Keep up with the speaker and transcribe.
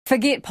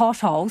Forget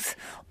potholes.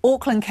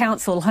 Auckland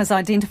Council has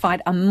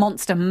identified a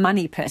monster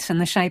money pit in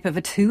the shape of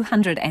a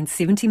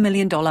 $270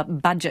 million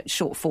budget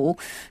shortfall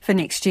for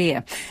next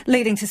year,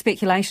 leading to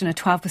speculation a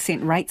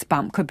 12% rates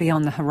bump could be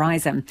on the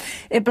horizon.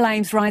 It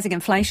blames rising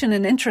inflation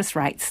and interest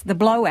rates. The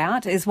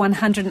blowout is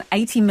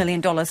 $180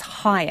 million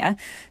higher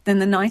than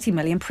the $90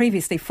 million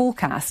previously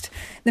forecast.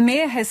 The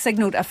Mayor has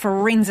signalled a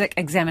forensic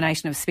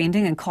examination of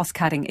spending and cost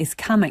cutting is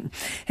coming.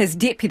 His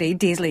deputy,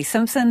 Desley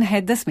Simpson,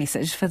 had this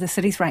message for the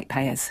city's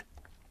ratepayers.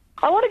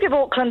 I want to give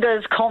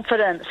Aucklanders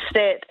confidence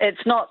that it's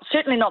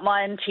certainly not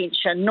my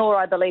intention, nor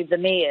I believe the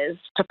Mayor's,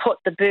 to put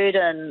the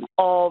burden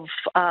of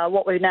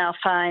what we now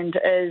find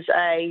is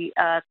a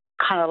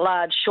kind of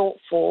large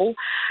shortfall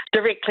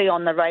directly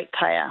on the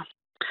ratepayer.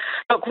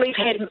 Look,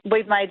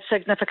 we've made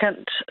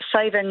significant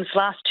savings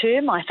last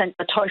term. I think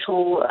the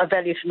total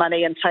value for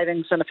money and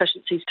savings and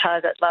efficiencies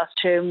target last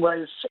term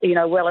was,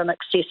 well in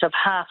excess of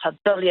 $500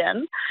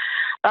 million.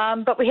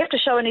 But we have to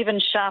show an even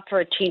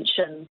sharper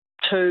attention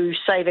to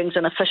savings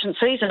and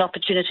efficiencies and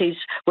opportunities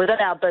within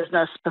our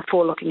business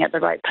before looking at the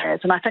ratepayers.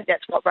 And I think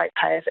that's what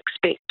ratepayers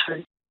expect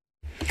too.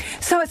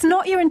 So it's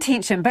not your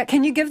intention, but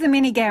can you give them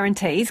any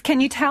guarantees?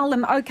 Can you tell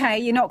them, OK,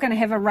 you're not going to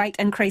have a rate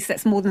increase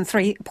that's more than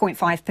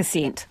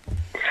 3.5%?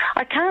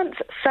 I can't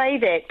say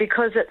that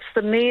because it's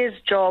the Mayor's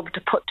job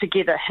to put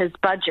together his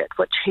budget,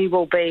 which he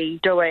will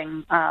be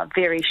doing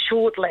very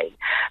shortly.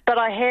 But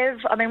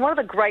one of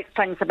the great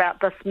things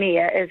about this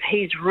Mayor is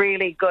he's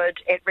really good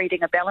at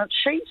reading a balance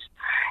sheet,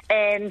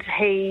 and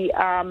he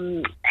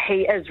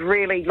is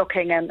really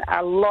looking in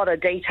a lot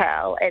of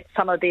detail at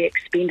some of the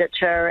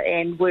expenditure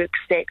and works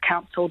that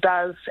council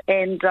does,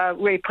 and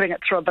really putting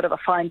it through a bit of a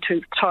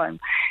fine-tooth comb.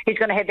 He's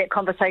going to have that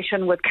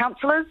conversation with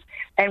councillors,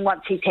 and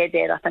once he's had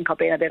that, I think I'll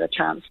be in a better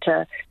chance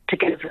to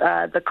give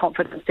the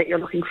confidence that you're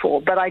looking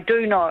for. But I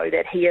do know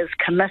that he is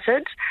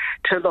committed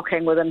to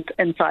looking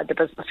inside the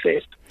business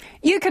first.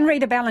 You can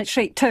read a balance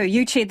sheet too.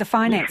 You chaired the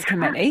Finance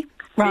Committee,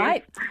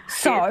 right? Yes.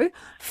 So,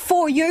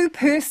 for you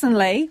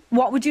personally,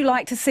 what would you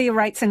like to see a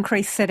rates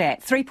increase sit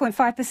at?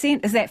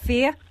 3.5%? Is that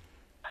fair?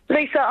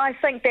 Lisa, I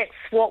think that's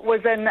what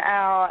was in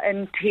our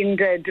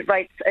intended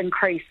rates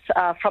increase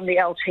from the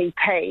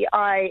LTP.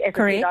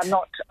 Correct.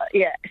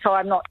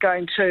 I'm not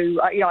going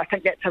to, I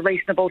think that's a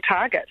reasonable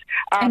target.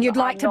 And you'd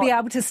like to be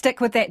able to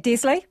stick with that,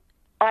 Desley?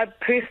 I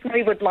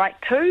personally would like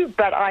to,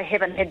 but I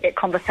haven't had that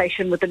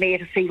conversation with the Mayor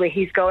to see where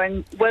he's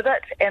going with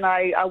it, and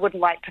I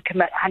wouldn't like to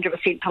commit 100%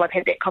 until I've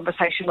had that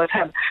conversation with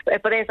him.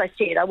 But as I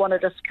said, I want to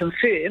just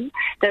confirm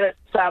that it's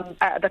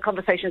the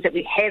conversations that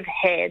we have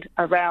had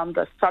around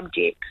the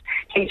subject,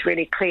 he's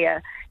really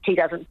clear he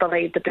doesn't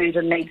believe the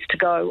burden needs to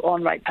go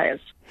on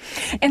ratepayers.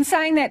 In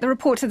saying that, the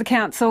report to the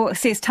council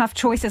says tough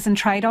choices and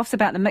trade-offs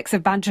about the mix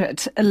of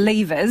budget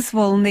levers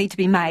will need to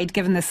be made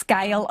given the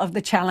scale of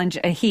the challenge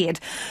ahead.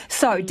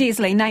 So,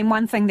 Desley, name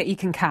one thing that you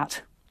can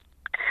cut.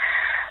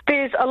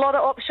 There's a lot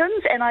of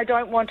options, and I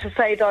don't want to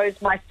say those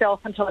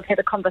myself until I've had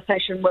a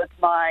conversation with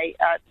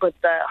with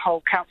the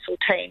whole council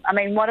team. I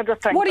mean, one of the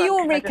things. What are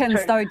your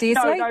reckons, though,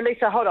 Desley? No,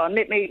 Lisa, hold on.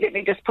 Let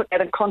me just put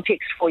that in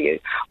context for you.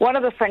 One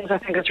of the things I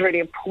think is really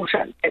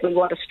important that we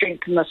want to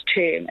strengthen this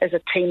term is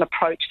a team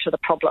approach to the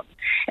problem.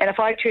 And if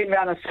I turn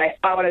around and say,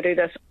 I want to do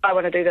this, I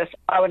want to do this,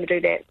 I want to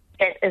do that,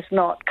 that is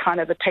not kind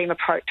of the team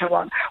approach I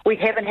want. We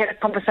haven't had a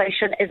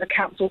conversation as a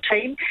council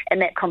team,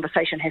 and that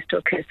conversation has to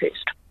occur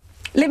first.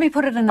 Let me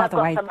put it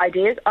another way.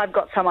 I've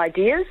got some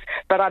ideas,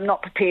 but I'm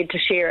not prepared to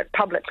share it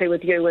publicly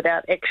with you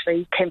without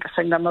actually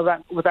canvassing them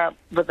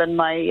within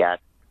my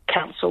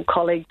council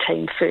colleague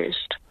team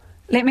first.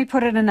 Let me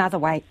put it another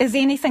way. Is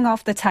anything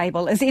off the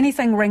table? Is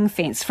anything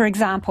ring-fenced? For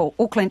example,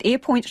 Auckland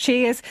Airport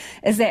shares,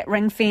 is that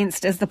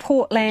ring-fenced? Is the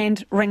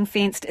Portland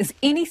ring-fenced? Is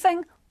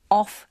anything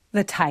off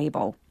the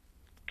table?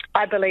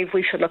 I believe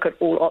we should look at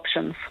all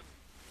options.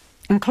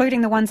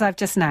 Including the ones I've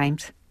just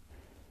named?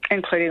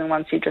 Including the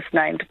ones you just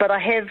named. But I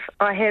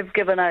have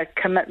given a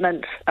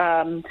commitment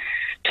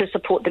to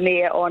support the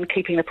Mayor on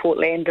keeping the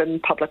Portland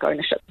in public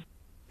ownership.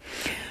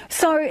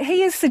 So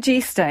he is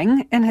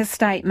suggesting in his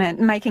statement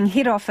making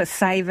head office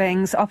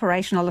savings,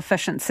 operational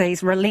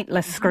efficiencies,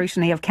 relentless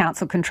scrutiny of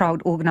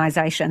council-controlled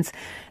organisations.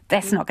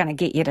 That's not going to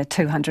get you to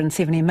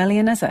 $270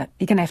 million, is it?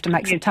 You're going to have to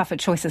make some tougher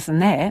choices than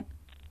that.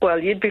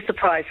 Well, you'd be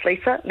surprised,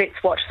 Lisa.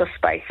 Let's watch the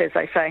space, as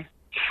they say.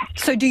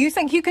 So do you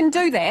think you can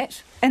do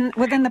that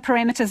within the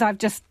parameters I've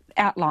just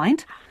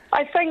outlined?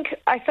 I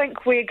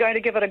think we're going to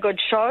give it a good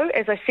show.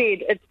 As I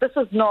said, this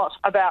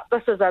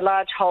is a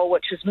large hole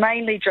which is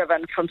mainly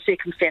driven from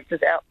circumstances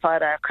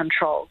outside our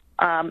control.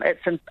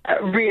 It's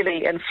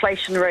really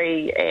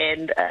inflationary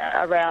and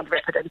around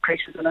rapid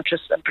increases in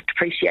interest and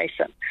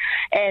depreciation.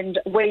 And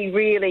we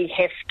really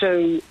have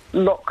to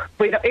look.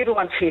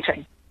 Everyone's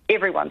hurting.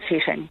 Everyone's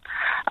hurting.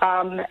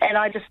 And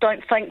I just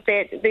don't think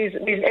that there's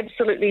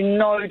absolutely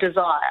no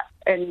desire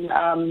in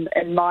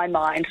my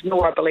mind,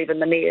 nor I believe in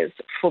the Mayor's,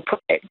 for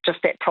put just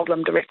that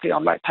problem directly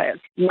on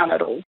ratepayers. None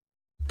at all.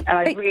 And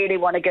I really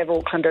want to give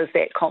Aucklanders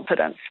that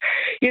confidence.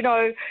 You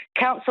know,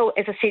 council,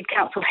 as I said,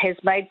 council has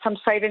made some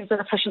savings and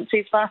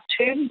efficiencies last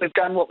term. We've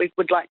done what we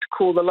would like to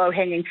call the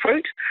low-hanging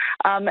fruit,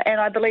 and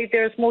I believe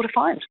there is more to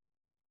find.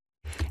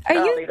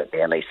 I'll leave it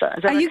there, Lisa.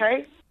 Is that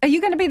okay? Are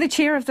you going to be the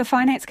chair of the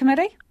Finance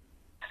Committee?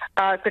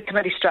 The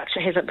committee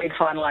structure hasn't been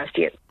finalised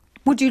yet.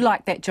 Would you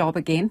like that job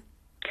again?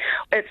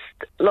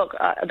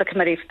 The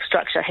committee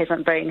structure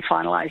hasn't been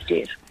finalised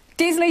yet.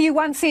 Desley, you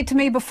once said to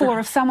me before,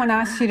 if someone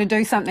asks you to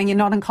do something, you're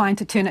not inclined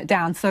to turn it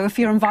down. So if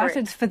you're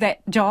invited for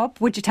that job,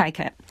 would you take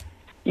it?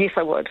 Yes,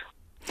 I would.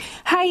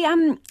 Hey,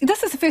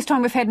 this is the first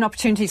time we've had an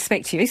opportunity to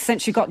speak to you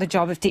since you got the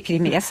job of Deputy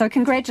Mayor, so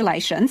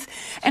congratulations.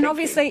 And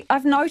obviously,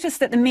 I've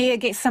noticed that the Mayor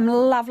gets some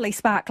lovely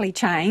sparkly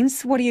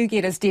chains. What do you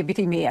get as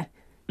Deputy Mayor?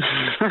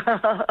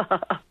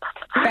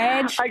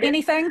 Badge?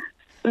 Anything?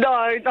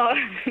 No,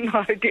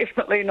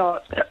 definitely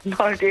not.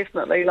 No,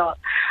 definitely not.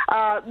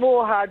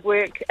 More hard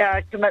work,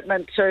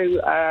 commitment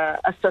to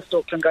assist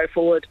Auckland go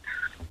forward.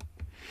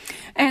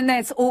 And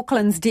that's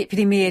Auckland's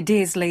Deputy Mayor,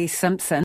 Desley Simpson.